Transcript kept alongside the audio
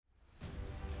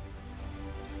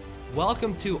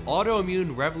Welcome to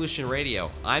Autoimmune Revolution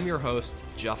Radio. I'm your host,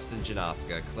 Justin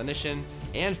Janoska, clinician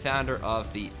and founder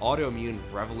of the Autoimmune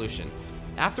Revolution.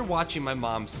 After watching my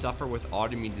mom suffer with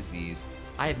autoimmune disease,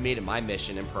 I have made it my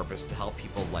mission and purpose to help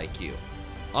people like you.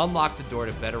 Unlock the door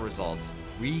to better results,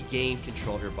 regain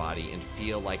control of your body, and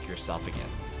feel like yourself again.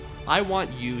 I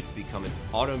want you to become an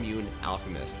autoimmune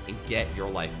alchemist and get your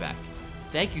life back.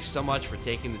 Thank you so much for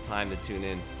taking the time to tune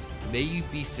in. May you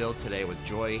be filled today with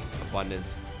joy,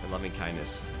 abundance, and loving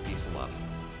kindness. Peace and love.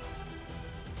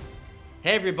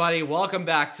 Hey everybody, welcome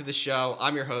back to the show.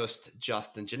 I'm your host,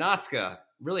 Justin Janoska.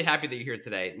 Really happy that you're here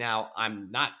today. Now, I'm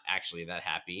not actually that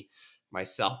happy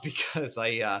myself because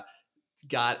I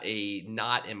got a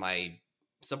knot in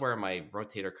somewhere in my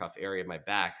rotator cuff area of my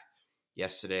back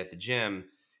yesterday at the gym.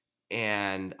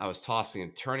 And I was tossing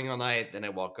and turning all night. Then I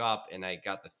woke up and I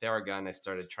got the Theragun. I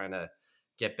started trying to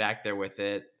get back there with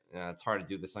it. It's hard to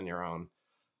do this on your own.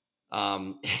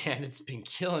 And it's been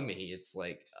killing me. It's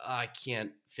like, I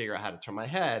can't figure out how to turn my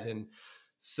head. And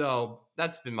so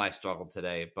that's been my struggle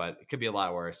today, but it could be a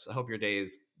lot worse. I hope your day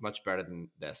is much better than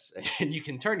this and you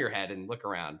can turn your head and look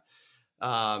around.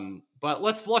 But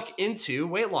let's look into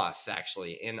weight loss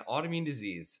actually and autoimmune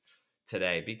disease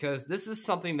today, because this is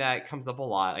something that comes up a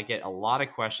lot. I get a lot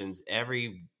of questions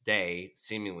every day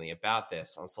seemingly about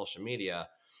this on social media.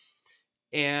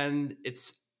 And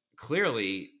it's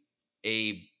clearly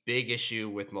a big issue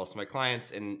with most of my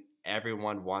clients, and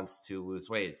everyone wants to lose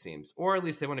weight, it seems, or at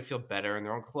least they want to feel better in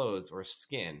their own clothes or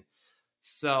skin.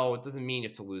 So it doesn't mean you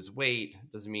have to lose weight.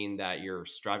 It doesn't mean that you're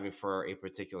striving for a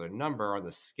particular number on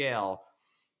the scale,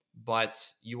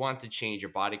 but you want to change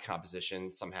your body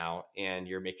composition somehow. And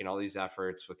you're making all these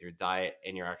efforts with your diet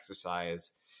and your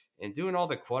exercise and doing all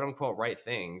the quote unquote right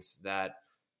things that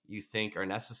you think are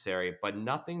necessary, but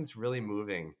nothing's really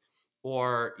moving.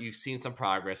 Or you've seen some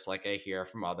progress, like I hear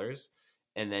from others,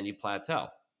 and then you plateau.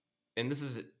 And this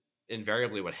is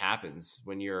invariably what happens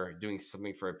when you're doing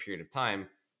something for a period of time.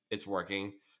 It's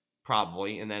working,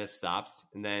 probably, and then it stops,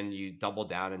 and then you double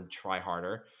down and try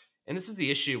harder. And this is the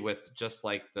issue with just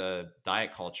like the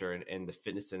diet culture and the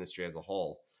fitness industry as a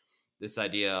whole. This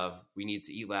idea of we need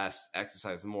to eat less,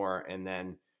 exercise more, and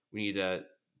then we need to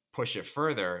push it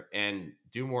further and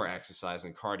do more exercise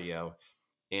and cardio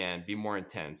and be more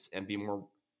intense and be more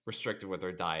restrictive with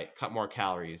our diet, cut more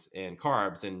calories and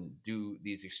carbs and do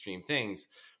these extreme things,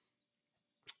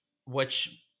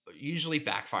 which usually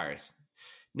backfires.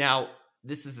 Now,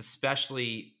 this is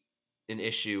especially an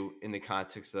issue in the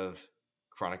context of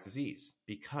chronic disease,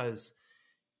 because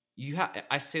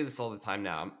I say this all the time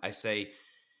now. I say,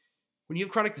 when you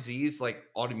have chronic disease like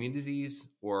autoimmune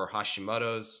disease or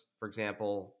Hashimoto's, for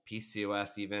example,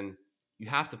 PCOS even, you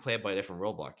have to play by a different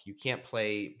rule book. You can't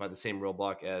play by the same rule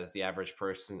book as the average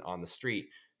person on the street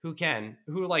who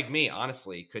like me,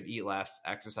 honestly, could eat less,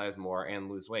 exercise more,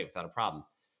 and lose weight without a problem.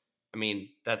 I mean,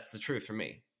 that's the truth for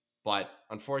me. But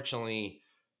unfortunately,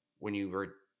 when you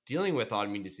were dealing with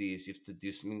autoimmune disease, you have to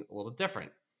do something a little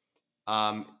different.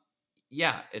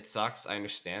 Yeah, it sucks. I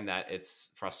understand that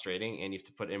it's frustrating and you have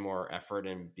to put in more effort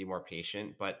and be more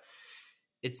patient, but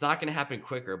it's not going to happen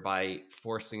quicker by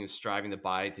forcing and striving the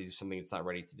body to do something it's not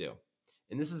ready to do.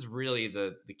 And this is really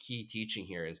the key teaching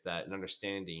here, is that an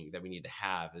understanding that we need to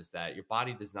have is that your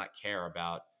body does not care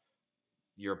about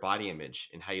your body image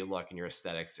and how you look and your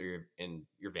aesthetics or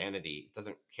your vanity. It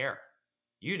doesn't care.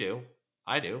 You do.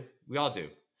 I do. We all do.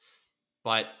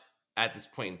 But at this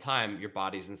point in time, your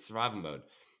body's in survival mode.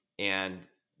 And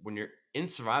when you're in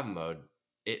survival mode,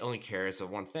 it only cares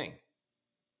about one thing: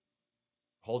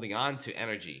 holding on to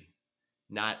energy,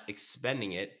 not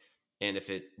expending it. And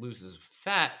if it loses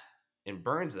fat and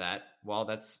burns that, well,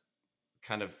 that's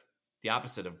kind of the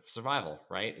opposite of survival,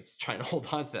 right? It's trying to hold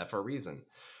on to that for a reason.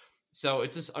 So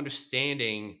it's just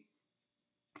understanding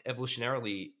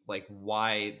evolutionarily like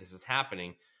why this is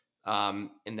happening,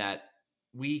 and that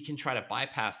we can try to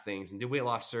bypass things and do weight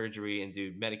loss surgery and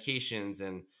do medications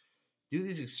and do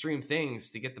these extreme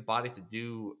things to get the body to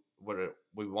do what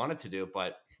we want it to do,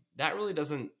 but that really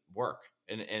doesn't work.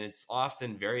 And it's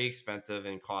often very expensive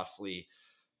and costly,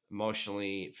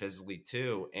 emotionally, physically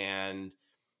too. And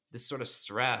this sort of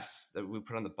stress that we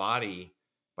put on the body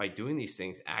by doing these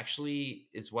things actually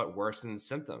is what worsens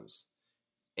symptoms.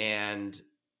 And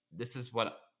this is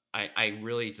what I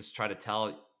really just try to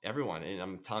tell everyone, and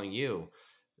I'm telling you,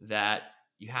 that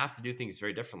you have to do things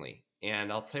very differently. And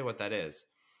I'll tell you what that is.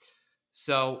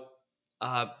 So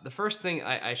the first thing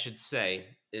I should say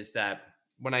is that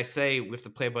when I say we have to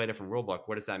play by a different rule book,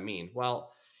 what does that mean?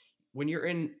 Well, when you're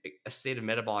in a state of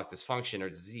metabolic dysfunction or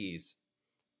disease,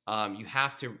 you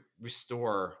have to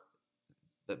restore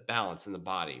the balance in the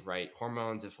body, right?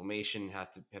 Hormones, inflammation has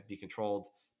to be controlled.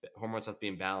 Hormones have to be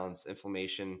in balance.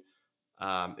 Inflammation,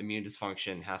 immune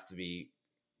dysfunction has to be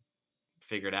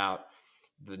figured out.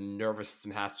 The nervous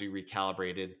system has to be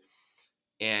recalibrated.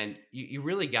 And you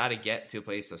really got to get to a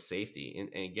place of safety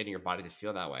and getting your body to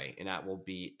feel that way. And that will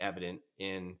be evident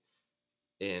in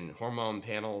hormone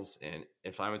panels and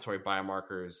inflammatory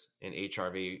biomarkers and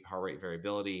HRV, heart rate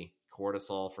variability,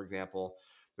 cortisol, for example.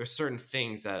 There's certain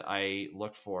things that I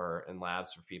look for in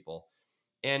labs for people.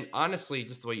 And honestly,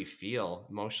 just the way you feel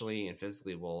emotionally and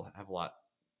physically will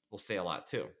say a lot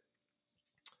too.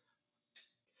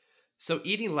 So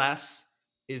eating less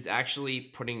is actually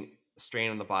putting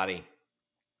strain on the body.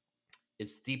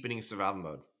 It's deepening survival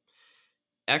mode.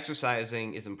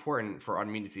 Exercising is important for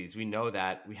autoimmune disease. We know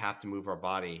that we have to move our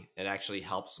body. It actually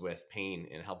helps with pain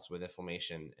and helps with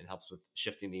inflammation and helps with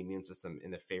shifting the immune system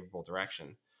in the favorable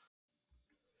direction.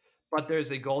 But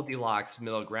there's a Goldilocks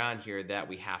middle ground here that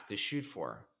we have to shoot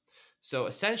for. So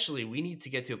essentially, we need to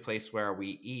get to a place where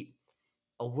we eat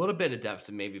a little bit of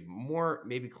deficit, maybe more,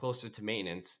 maybe closer to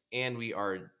maintenance, and we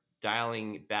are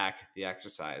dialing back the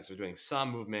exercise. We're doing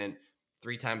some movement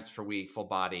 3 times per week, full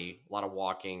body, a lot of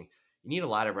walking. You need a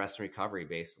lot of rest and recovery,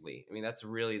 basically. I mean, that's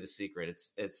really the secret.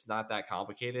 It's not that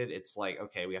complicated. It's like,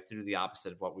 okay, we have to do the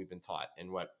opposite of what we've been taught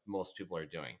and what most people are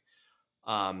doing,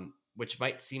 which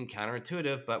might seem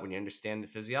counterintuitive, but when you understand the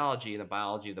physiology and the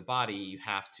biology of the body, you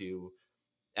have to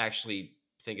actually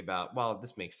think about, well,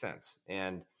 this makes sense,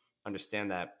 and understand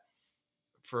that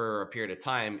for a period of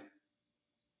time,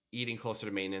 eating closer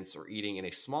to maintenance or eating in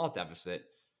a small deficit,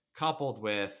 coupled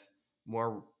with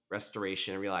more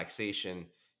restoration and relaxation,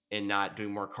 and not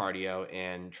doing more cardio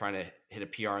and trying to hit a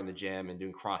PR in the gym and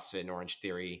doing CrossFit and Orange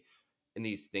Theory and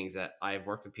these things that I've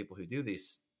worked with people who do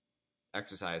these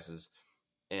exercises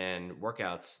and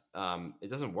workouts, it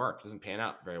doesn't work. It doesn't pan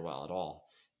out very well at all.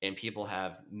 And people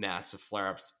have massive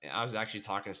flare-ups. I was actually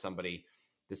talking to somebody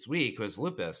this week who has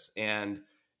lupus, and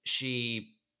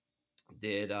she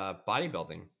did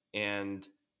bodybuilding, and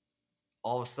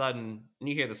all of a sudden, and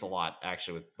you hear this a lot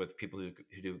actually with people who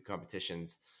do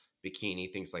competitions,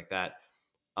 bikini, things like that,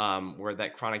 where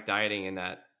that chronic dieting and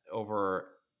that over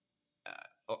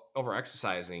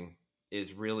exercising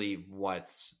is really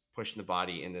what's pushing the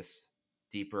body in this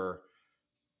deeper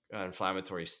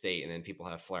inflammatory state, and then people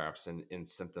have flare-ups and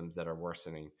symptoms that are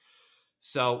worsening.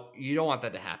 So you don't want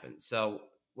that to happen. So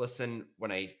listen,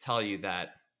 when I tell you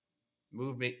that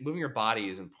moving your body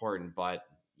is important, but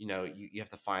you have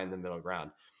to find the middle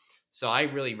ground. So I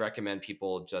really recommend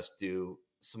people just do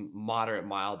some moderate,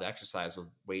 mild exercise with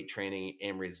weight training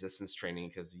and resistance training,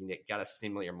 because you got to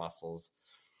stimulate your muscles.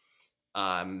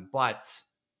 But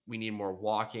we need more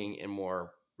walking and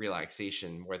more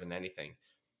relaxation more than anything.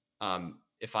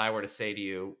 If I were to say to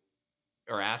you,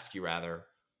 or ask you rather,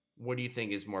 what do you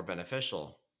think is more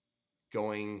beneficial?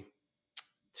 Going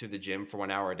to the gym for 1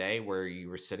 hour a day where you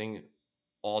were sitting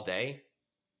all day,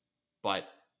 but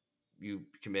you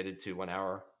committed to 1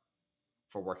 hour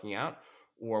for working out?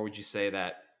 Or would you say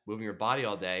that moving your body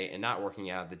all day and not working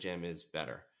out at the gym is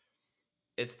better?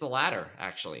 It's the latter,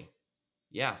 actually.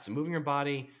 Yeah. So moving your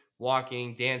body,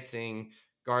 walking, dancing,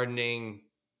 gardening,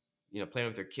 playing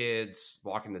with your kids,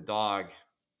 walking the dog,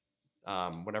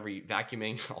 whatever you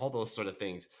vacuuming, all those sort of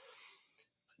things,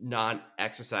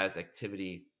 non-exercise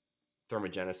activity,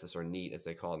 thermogenesis, or NEAT as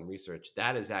they call it in research,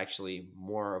 that is actually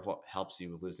more of what helps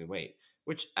you with losing weight,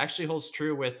 which actually holds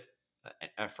true with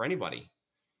for anybody,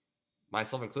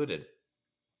 myself included.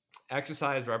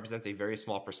 Exercise represents a very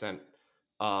small percent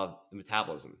of the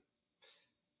metabolism.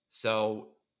 So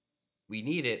we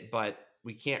need it, but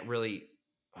we can't really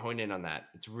hone in on that.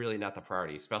 It's really not the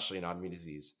priority, especially in autoimmune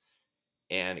disease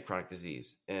and chronic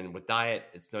disease. And with diet,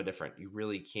 it's no different. You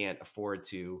really can't afford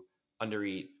to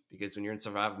undereat, because when you're in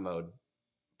survival mode,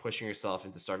 pushing yourself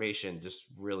into starvation just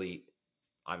really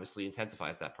obviously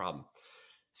intensifies that problem.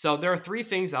 So there are 3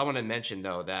 things I want to mention,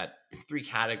 though, that 3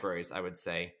 categories I would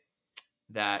say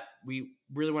that we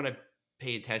really want to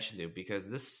pay attention to,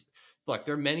 because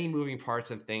there are many moving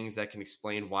parts and things that can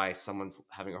explain why someone's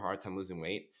having a hard time losing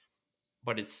weight.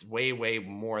 But it's way, way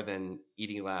more than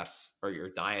eating less, or your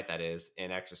diet, that is,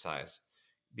 and exercise.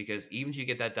 Because even if you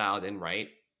get that dialed in right,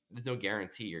 there's no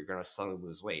guarantee you're going to suddenly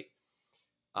lose weight.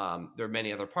 There are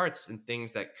many other parts and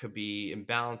things that could be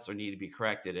imbalanced or need to be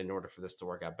corrected in order for this to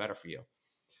work out better for you.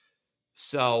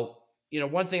 So,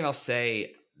 one thing I'll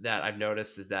say that I've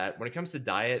noticed is that when it comes to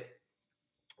diet,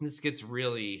 this gets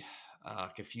really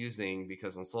confusing,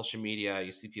 because on social media,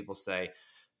 you see people say,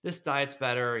 this diet's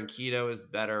better and keto is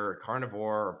better, or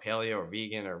carnivore or paleo or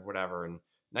vegan or whatever, and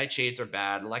nightshades are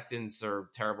bad, lectins are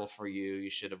terrible for you, you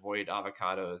should avoid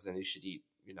avocados, and you should eat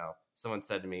someone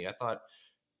said to me, I thought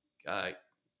uh,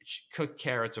 cooked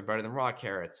carrots are better than raw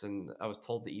carrots, and I was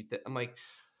told to eat that. I'm like,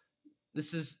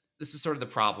 this is sort of the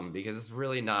problem, because it's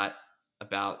really not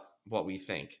about what we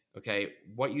think. Okay,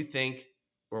 what you think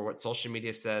or what social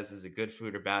media says is a good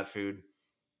food or bad food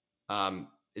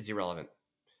is irrelevant.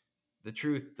 The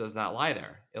truth does not lie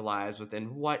there. It lies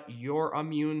within what your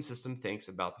immune system thinks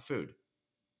about the food.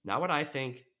 Not what I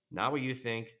think, not what you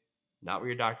think, not what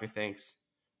your doctor thinks,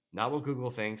 not what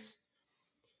Google thinks.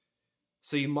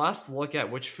 So you must look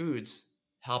at which foods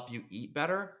help you eat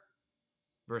better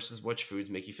versus which foods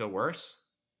make you feel worse.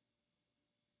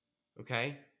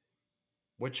 Okay?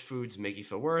 Which foods make you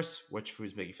feel worse, which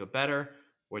foods make you feel better,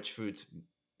 which foods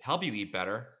help you eat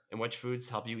better, and which foods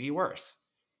help you eat worse,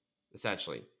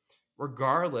 essentially,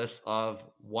 regardless of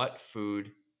what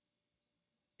food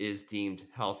is deemed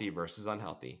healthy versus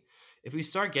unhealthy. If we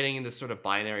start getting in this sort of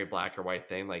binary black or white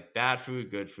thing, like bad food,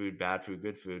 good food, bad food,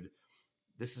 good food,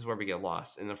 this is where we get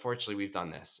lost. And unfortunately, we've done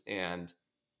this. And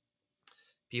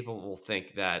people will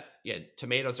think that, yeah,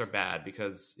 tomatoes are bad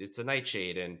because it's a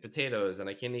nightshade, and potatoes, and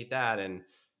I can't eat that, and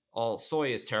all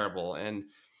soy is terrible. And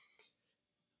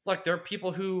look, there are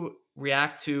people who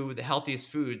react to the healthiest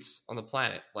foods on the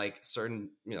planet, like certain,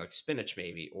 like spinach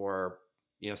maybe, or,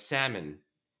 salmon.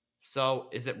 So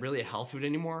is it really a health food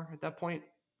anymore at that point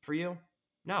for you?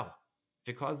 No. If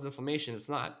it causes inflammation, it's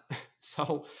not.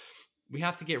 So we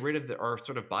have to get rid of our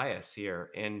sort of bias here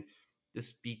and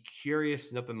just be curious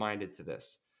and open-minded to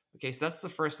this. Okay, so that's the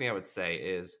first thing I would say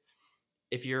is,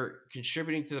 if you're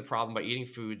contributing to the problem by eating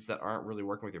foods that aren't really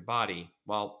working with your body,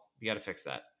 well, you got to fix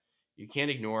that. You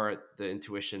can't ignore the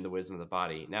intuition, the wisdom of the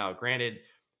body. Now, granted,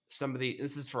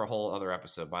 this is for a whole other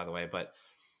episode, by the way, but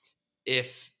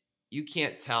if you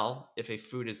can't tell if a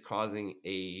food is causing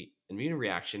a immune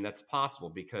reaction, that's possible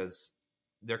because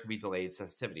there could be delayed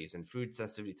sensitivities, and food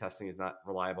sensitivity testing is not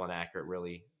reliable and accurate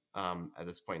really at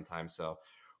this point in time. So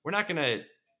we're not going to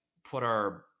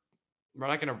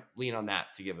lean on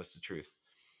that to give us the truth.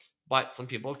 But some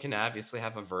people can obviously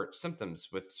have overt symptoms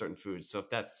with certain foods. So if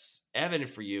that's evident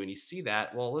for you and you see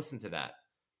that, well, listen to that.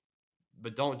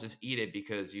 But don't just eat it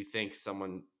because you think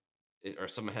someone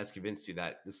has convinced you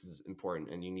that this is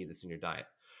important and you need this in your diet.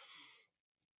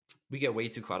 We get way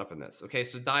too caught up in this. Okay,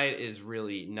 so diet is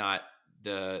really not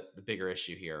the bigger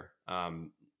issue here.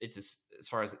 It's just, as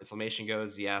far as inflammation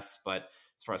goes, yes, but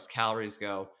as far as calories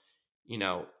go, you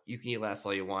can eat less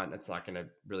all you want. It's not going to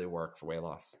really work for weight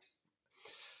loss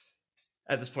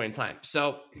at this point in time.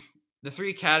 So the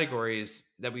three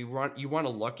categories that you want to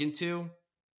look into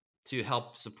to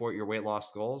help support your weight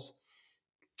loss goals.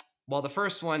 Well, the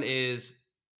first one is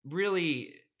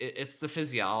really, it's the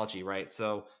physiology, right?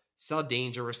 So cell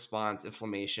danger response,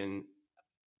 inflammation.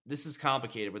 This is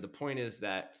complicated, but the point is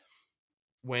that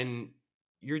when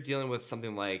you're dealing with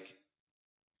something like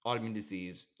autoimmune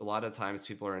disease, a lot of times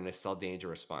people are in a cell danger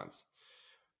response.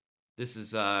 This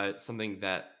is something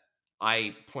that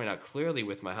I point out clearly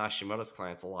with my Hashimoto's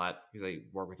clients a lot, because I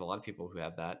work with a lot of people who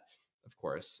have that, of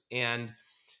course. And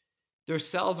their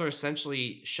cells are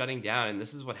essentially shutting down. And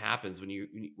this is what happens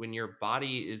when your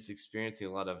body is experiencing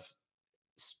a lot of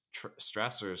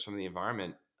stressors from the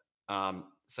environment,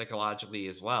 psychologically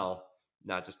as well,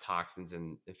 not just toxins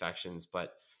and infections,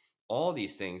 but all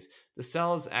these things. The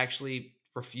cells actually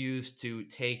refuse to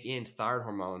take in thyroid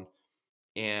hormone,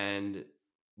 and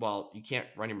well, you can't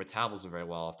run your metabolism very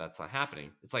well if that's not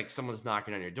happening. It's like someone's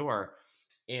knocking on your door,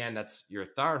 and that's your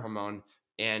thyroid hormone,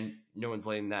 and no one's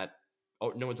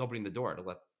opening the door to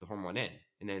let the hormone in,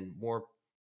 and then more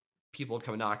people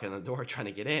come knocking on the door trying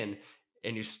to get in,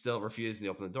 and you're still refusing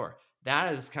to open the door.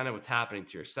 That is kind of what's happening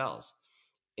to your cells.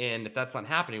 And if that's not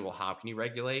happening, well, how can you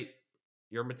regulate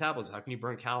your metabolism? How can you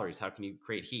burn calories? How can you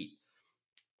create heat?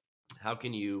 How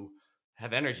can you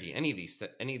have energy? Any of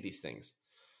these things.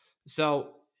 So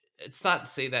it's not to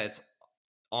say that it's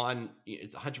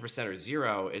 100% or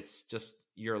zero. It's just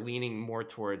you're leaning more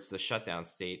towards the shutdown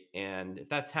state. And if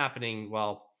that's happening,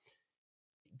 well,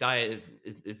 diet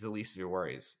is the least of your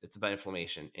worries. It's about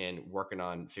inflammation and working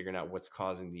on figuring out what's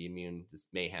causing this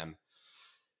mayhem.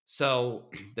 So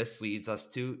this leads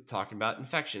us to talking about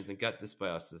infections and gut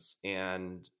dysbiosis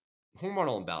and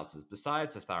hormonal imbalances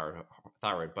besides the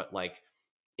thyroid, but like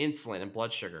insulin and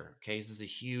blood sugar. Okay, this is a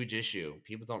huge issue.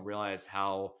 People don't realize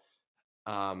how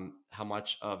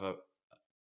much of a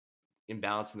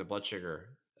imbalance in the blood sugar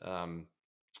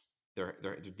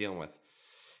they're dealing with,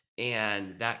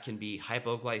 and that can be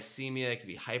hypoglycemia. It can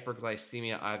be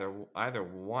hyperglycemia. Either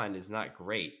one is not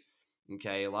great.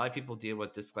 Okay, a lot of people deal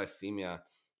with dysglycemia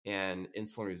and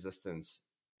insulin resistance,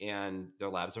 and their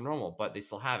labs are normal, but they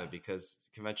still have it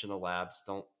because conventional labs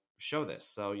don't show this.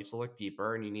 So you have to look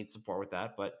deeper and you need support with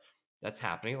that, but that's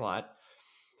happening a lot.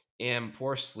 And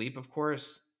poor sleep, of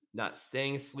course, not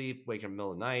staying asleep, waking up in the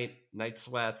middle of the night, night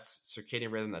sweats,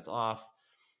 circadian rhythm that's off.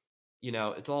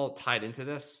 It's all tied into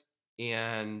this.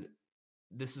 And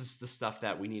this is the stuff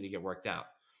that we need to get worked out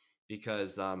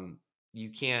because you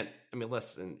can't, I mean,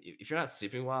 listen, if you're not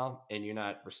sleeping well and you're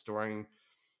not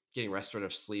getting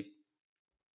restorative sleep,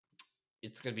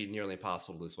 it's going to be nearly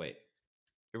impossible to lose weight.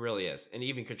 It really is. And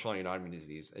even controlling your autoimmune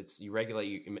disease, you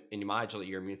regulate and you modulate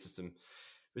your immune system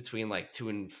between like 2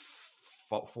 and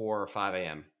 4 or 5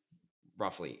 a.m.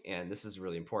 roughly. And this is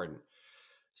really important.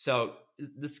 So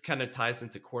this kind of ties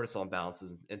into cortisol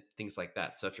imbalances and things like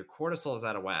that. So if your cortisol is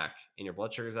out of whack and your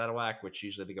blood sugar is out of whack, which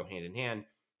usually they go hand in hand,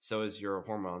 so is your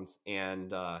hormones.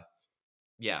 And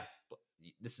yeah,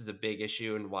 this is a big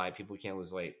issue and why people can't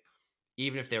lose weight,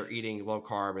 even if they're eating low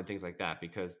carb and things like that,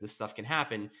 because this stuff can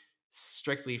happen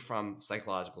strictly from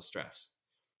psychological stress.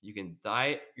 You can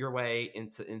diet your way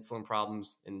into insulin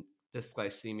problems and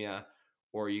dysglycemia,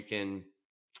 or you can,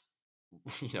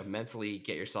 mentally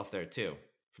get yourself there too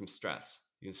from stress.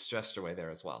 You can stress your way there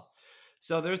as well.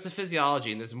 So there's a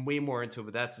physiology and there's way more into it,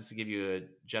 but that's just to give you a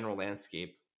general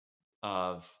landscape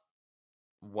of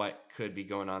what could be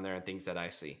going on there and things that I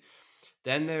see.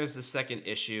 Then there's the second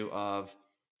issue of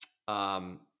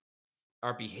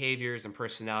our behaviors and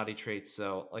personality traits.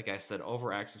 So, like I said,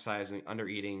 over exercising, under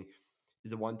eating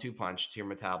is a 1-2 punch to your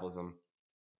metabolism.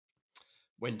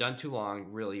 When done too long,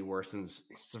 really worsens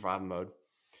survival mode.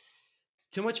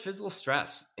 Too much physical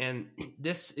stress. And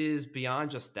this is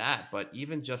beyond just that, but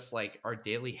even just like our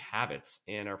daily habits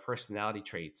and our personality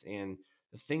traits and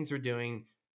the things we're doing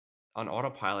on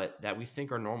autopilot that we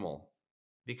think are normal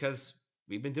because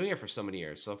we've been doing it for so many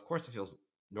years. So, of course, it feels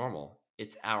normal.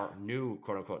 It's our new,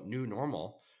 quote unquote, new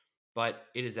normal, but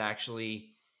it is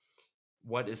actually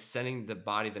what is sending the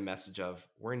body the message of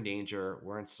we're in danger,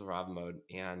 we're in survival mode,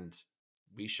 and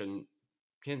we shouldn't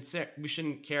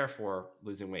care for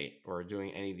losing weight or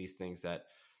doing any of these things that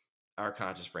our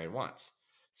conscious brain wants.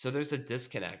 So there's a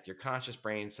disconnect. Your conscious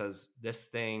brain says this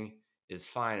thing is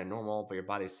fine and normal, but your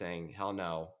body's saying, hell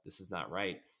no, this is not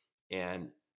right. And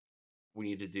we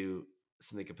need to do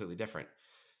something completely different.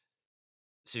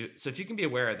 So if you can be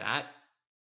aware of that,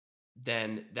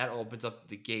 then that opens up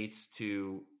the gates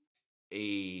to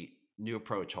a new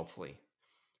approach, hopefully,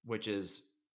 which is,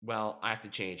 well, I have to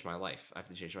change my life. I have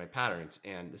to change my patterns.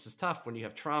 And this is tough when you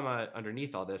have trauma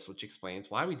underneath all this, which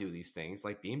explains why we do these things,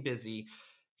 like being busy,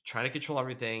 trying to control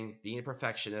everything, being a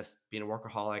perfectionist, being a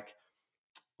workaholic,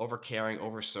 over caring,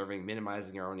 over serving,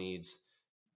 minimizing our own needs,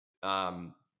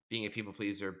 being a people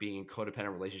pleaser, being in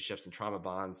codependent relationships and trauma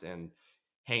bonds, and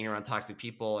hanging around toxic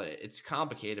people. It's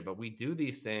complicated, but we do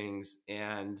these things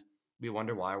and we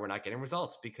wonder why we're not getting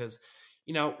results because,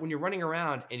 when you're running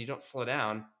around and you don't slow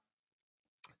down,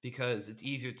 because it's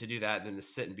easier to do that than to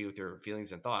sit and be with your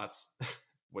feelings and thoughts,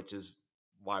 which is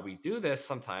why we do this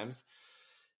sometimes.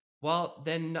 Well,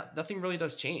 then nothing really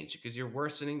does change because you're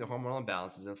worsening the hormonal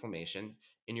imbalances, inflammation,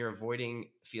 and you're avoiding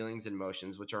feelings and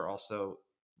emotions, which are also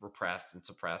repressed and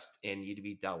suppressed and need to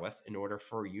be dealt with in order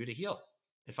for you to heal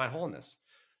and find wholeness.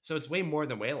 So it's way more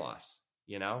than weight loss.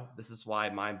 This is why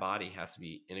mind body has to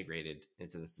be integrated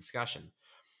into this discussion.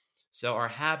 So our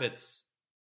habits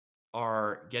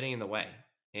are getting in the way.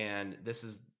 And this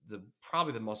is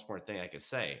probably the most important thing I could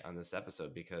say on this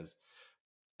episode, because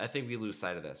I think we lose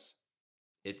sight of this.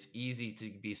 It's easy to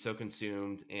be so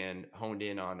consumed and honed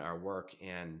in on our work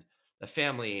and the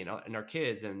family and our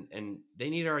kids, and they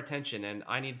need our attention, and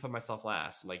I need to put myself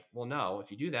last. I'm like, well, no,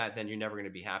 if you do that, then you're never going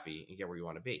to be happy and get where you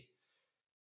want to be.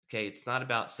 Okay, it's not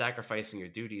about sacrificing your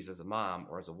duties as a mom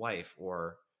or as a wife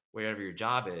or whatever your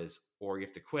job is, or you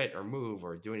have to quit or move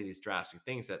or do any of these drastic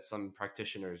things that some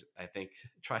practitioners, I think,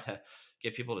 try to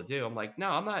get people to do. I'm like, no,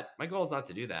 I'm not. My goal is not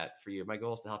to do that for you. My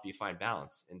goal is to help you find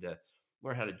balance and to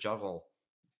learn how to juggle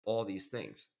all these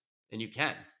things. And you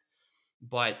can,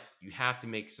 but you have to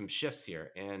make some shifts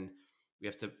here and we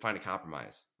have to find a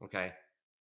compromise. Okay.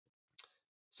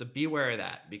 So be aware of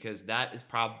that, because that is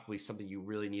probably something you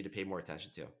really need to pay more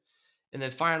attention to. And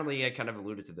then finally, I kind of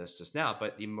alluded to this just now,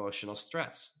 but the emotional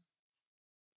stress,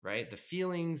 right? The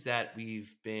feelings that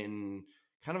we've been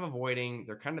kind of avoiding,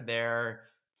 they're kind of there.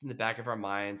 It's in the back of our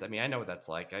minds. I mean, I know what that's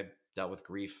like. I've dealt with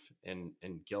grief and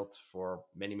guilt for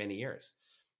many, many years.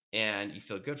 And you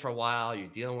feel good for a while, you're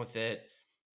dealing with it,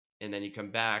 and then you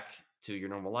come back to your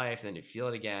normal life, and then you feel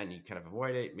it again, you kind of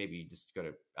avoid it. Maybe you just go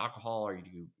to alcohol, or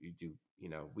you do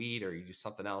weed, or you do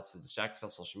something else to distract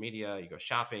yourself, social media, you go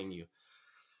shopping,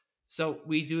 so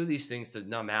we do these things to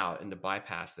numb out and to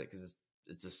bypass it because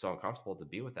it's just so uncomfortable to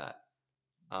be with that.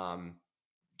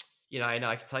 I know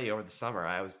I can tell you over the summer,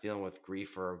 I was dealing with grief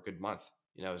for a good month.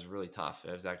 It was really tough.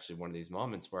 It was actually one of these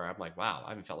moments where I'm like, wow, I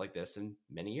haven't felt like this in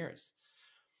many years.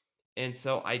 And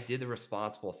so I did the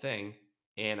responsible thing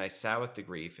and I sat with the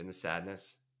grief and the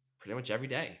sadness pretty much every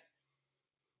day.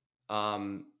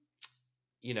 Um,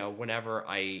 whenever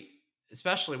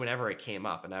especially whenever it came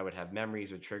up and I would have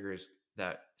memories or triggers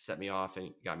that set me off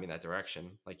and got me in that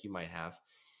direction, like you might have.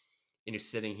 And you're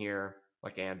sitting here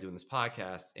like I am doing this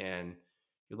podcast and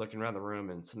you're looking around the room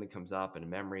and something comes up in a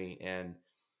memory and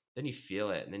then you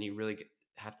feel it and then you really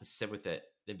have to sit with it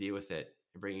and be with it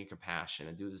and bring in compassion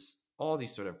and do all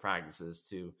these sort of practices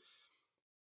to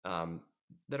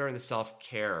that are in the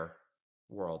self-care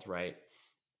world, right?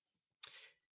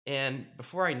 And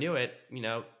before I knew it,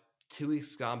 2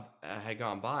 weeks had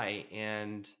gone by,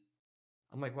 and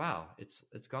I'm like, wow,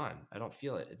 it's gone. I don't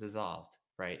feel it. It dissolved,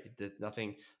 right? It did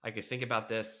nothing. I could think about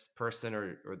this person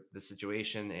or the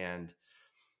situation, and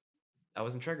I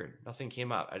wasn't triggered. Nothing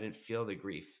came up. I didn't feel the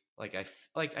grief.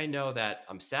 Like I know that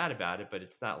I'm sad about it, but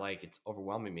it's not like it's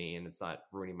overwhelming me, and it's not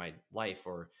ruining my life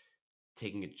or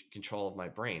taking control of my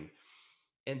brain.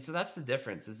 And so that's the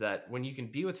difference, is that when you can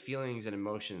be with feelings and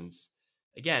emotions,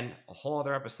 again, a whole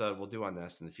other episode we'll do on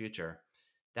this in the future,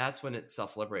 that's when it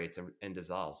self-liberates and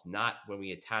dissolves, not when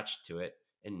we attach to it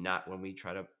and not when we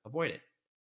try to avoid it.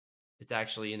 It's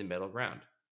actually in the middle ground,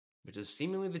 which is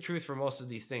seemingly the truth for most of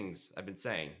these things I've been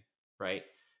saying, right?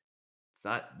 It's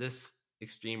not this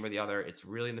extreme or the other. It's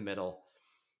really in the middle.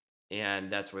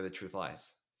 And that's where the truth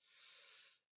lies.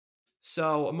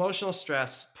 So emotional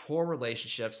stress, poor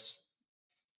relationships,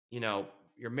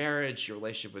 your marriage, your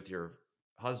relationship with your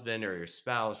husband or your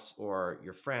spouse or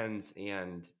your friends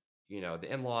and,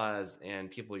 the in-laws and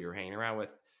people you're hanging around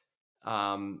with.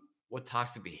 What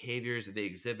toxic behaviors are they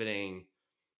exhibiting?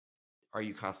 Are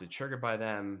you constantly triggered by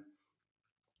them?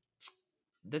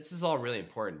 This is all really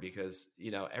important because,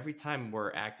 every time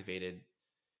we're activated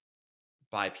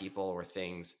by people or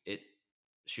things, it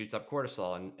shoots up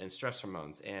cortisol and stress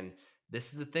hormones. And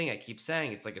this is the thing I keep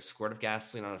saying. It's like a squirt of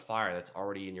gasoline on a fire that's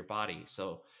already in your body.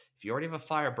 So if you already have a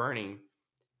fire burning,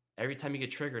 every time you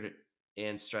get triggered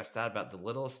and stressed out about the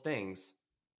littlest things,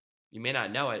 you may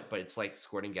not know it, but it's like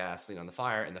squirting gasoline on the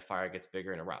fire, and the fire gets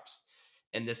bigger and erupts.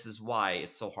 And this is why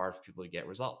it's so hard for people to get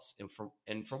results,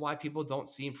 and for why people don't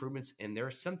see improvements in their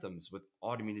symptoms with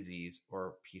autoimmune disease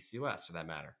or PCOS for that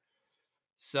matter.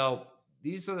 So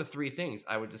these are the three things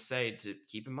I would just say to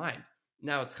keep in mind.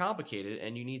 Now it's complicated,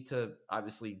 and you need to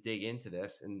obviously dig into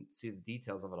this and see the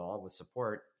details of it all with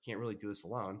support. You can't really do this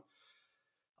alone.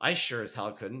 I sure as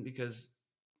hell couldn't, because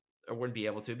I wouldn't be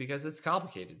able to, because it's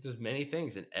complicated. There's many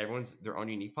things and everyone's their own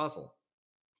unique puzzle.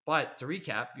 But to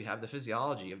recap, you have the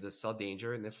physiology of the cell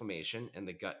danger and the inflammation and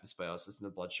the gut dysbiosis and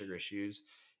the blood sugar issues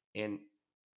and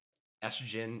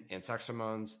estrogen and sex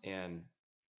hormones and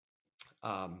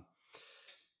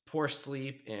poor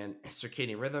sleep and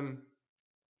circadian rhythm.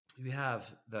 You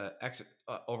have the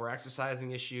over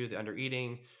exercising issue, the under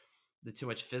eating, the too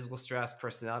much physical stress,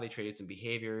 personality traits and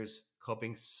behaviors,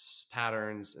 coping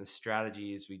patterns and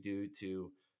strategies we do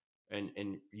to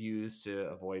and use to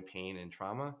avoid pain and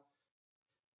trauma.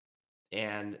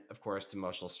 And of course,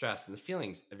 emotional stress and the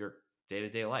feelings of your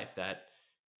day-to-day life that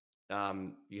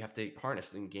you have to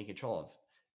harness and gain control of.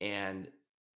 And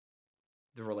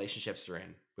the relationships you're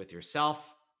in with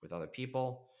yourself, with other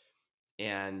people,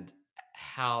 and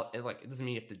how it doesn't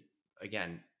mean you have to,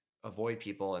 again, avoid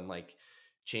people and like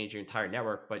change your entire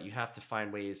network, but you have to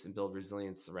find ways and build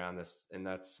resilience around this. And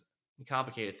that's a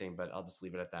complicated thing, but I'll just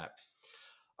leave it at that.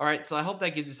 All right, so I hope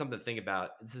that gives you something to think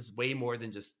about. This is way more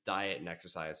than just diet and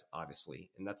exercise,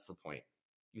 obviously, and that's the point.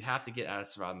 You have to get out of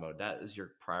survival mode. That is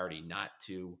your priority, not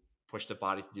to push the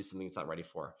body to do something it's not ready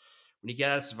for. When you get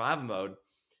out of survival mode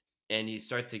and you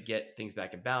start to get things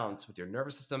back in balance with your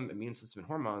nervous system, immune system, and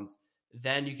hormones,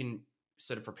 then you can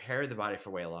sort of prepare the body for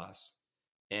weight loss.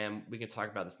 And we can talk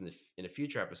about this in a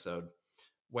future episode,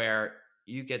 where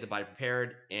you get the body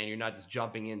prepared and you're not just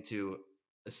jumping into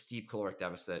a steep caloric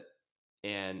deficit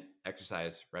and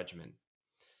exercise regimen.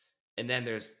 And then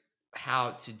there's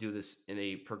how to do this in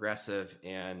a progressive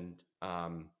and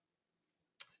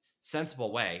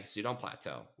sensible way so you don't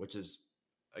plateau, which is,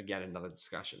 again, another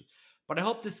discussion. But I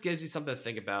hope this gives you something to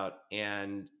think about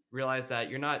and realize that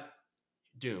you're not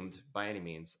doomed by any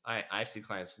means. I see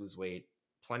clients lose weight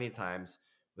plenty of times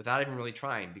without even really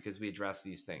trying, because we address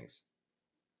these things.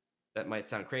 That might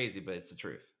sound crazy, but it's the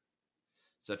truth.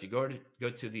 So if you go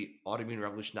to the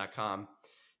autoimmunerevolution.com,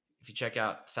 if you check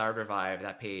out Thyroid Revive,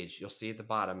 that page, you'll see at the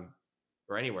bottom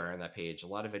or anywhere on that page a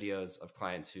lot of videos of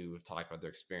clients who have talked about their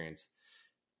experience.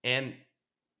 And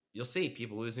you'll see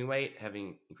people losing weight,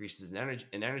 having increases in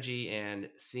energy, and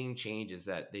seeing changes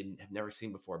that they have never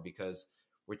seen before because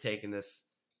we're taking this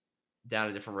down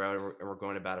a different road and we're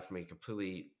going about it from a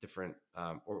completely different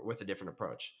or with a different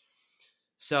approach.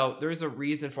 So there's a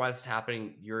reason for why this is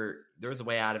happening. There's a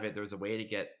way out of it. There's a way to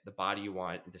get the body you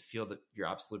want and to feel your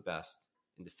absolute best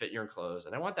and to fit your own clothes.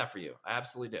 And I want that for you. I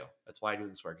absolutely do. That's why I do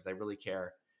this work, because I really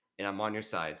care and I'm on your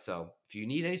side. So if you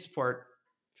need any support,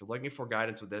 if you're looking for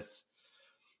guidance with this,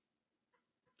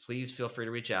 please feel free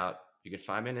to reach out. You can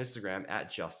find me on Instagram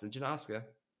at Justin Janoska,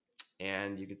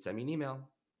 and you can send me an email,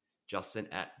 Justin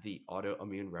at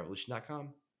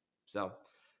theautoimmunerevolution.com. So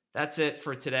that's it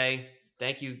for today.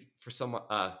 Thank you so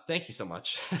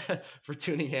much for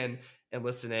tuning in and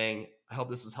listening. I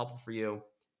hope this was helpful for you,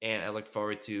 and I look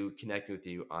forward to connecting with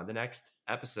you on the next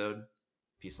episode.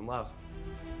 Peace and love.